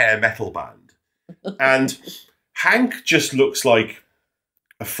player in a hair metal band. And Hank just looks like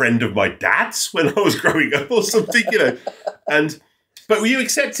a friend of my dad's when I was growing up or something, you know. But when you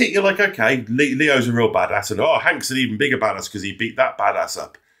accept it, you're like, okay, Leo's a real badass. And, Hank's an even bigger badass because he beat that badass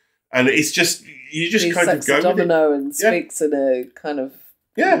up. And it's just, you just he kind of go with it. Domino and yeah. speaks in a kind of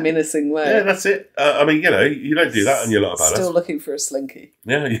menacing way. Yeah, that's it. I mean, you know, you don't do that and you're not a badass. Still looking for a slinky.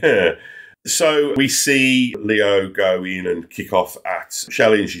 Yeah. So we see Leo go in and kick off at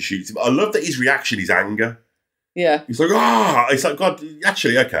Shelley and she shoots him. I love that his reaction is anger. Yeah. He's like, It's like, God,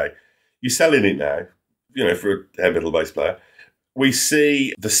 actually, okay. You're selling it now, you know, for a hair metal bass player. We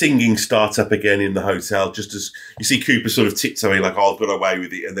see the singing start up again in the hotel, just as you see Cooper sort of tiptoeing like, I've got away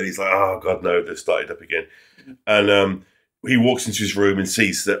with it. And then he's like, oh, God, no, they've started up again. And he walks into his room and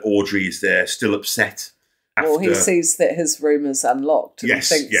sees that Audrey is there, still upset. Well, he sees that his room is unlocked and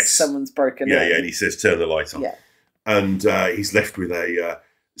thinks someone's broken in. Yeah, and he says, turn the light on. Yeah. And he's left with a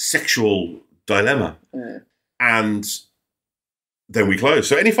sexual dilemma. Yeah. And then we close.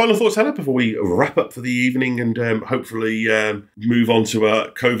 So any final thoughts, Hannah, before we wrap up for the evening and hopefully move on to our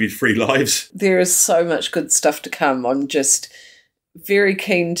COVID-free lives? There is so much good stuff to come. I'm just very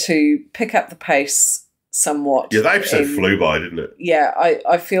keen to pick up the pace somewhat. Yeah, that episode flew by, didn't it? Yeah,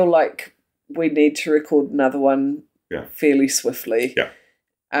 I feel like we need to record another one fairly swiftly. Yeah.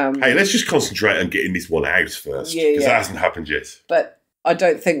 Hey, let's just concentrate on getting this one out first, because that hasn't happened yet. But I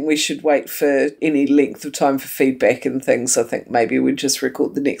don't think we should wait for any length of time for feedback and things. I think maybe we'd just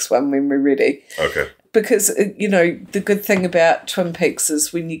record the next one when we're ready. Okay. Because, you know, the good thing about Twin Peaks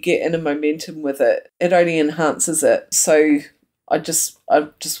is when you get in a momentum with it, it only enhances it. So I just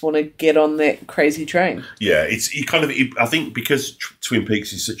want to get on that crazy train. Yeah, I think because Twin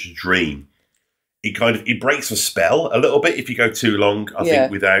Peaks is such a dream, it breaks the spell a little bit if you go too long. I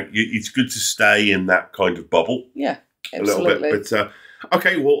think it's good to stay in that kind of bubble. Yeah, absolutely. A little bit. But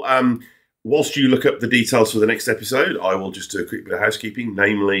okay, well, whilst you look up the details for the next episode, I will just do a quick bit of housekeeping,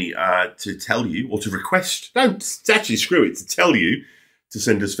 namely to tell you or to request. Don't actually screw it. To tell you to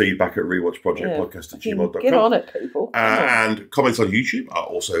send us feedback at rewatchprojectpodcast@gmail.com. Get on it, people. And comments on YouTube are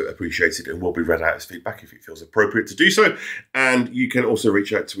also appreciated and will be read out as feedback if it feels appropriate to do so. And you can also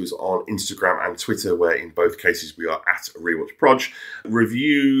reach out to us on Instagram and Twitter, where in both cases we are at rewatchproj.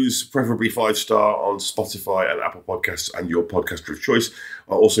 Reviews, preferably 5-star on Spotify and Apple Podcasts and your podcaster of choice,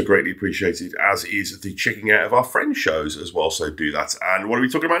 are also greatly appreciated, as is the checking out of our friend shows as well. So do that. And what are we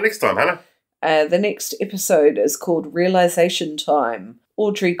talking about next time, Hannah? The next episode is called Realization Time.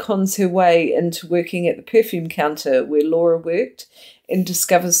 Audrey cons her way into working at the perfume counter where Laura worked and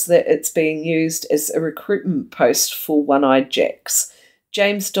discovers that it's being used as a recruitment post for One-Eyed Jacques.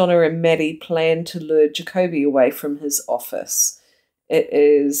 James, Donna and Maddie plan to lure Jacoby away from his office. It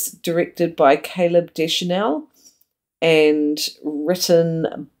is directed by Caleb Deschanel and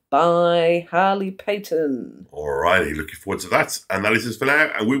written by Harley Payton. Alrighty, looking forward to that. And that is it for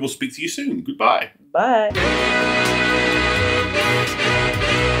now, and we will speak to you soon. Goodbye. Bye.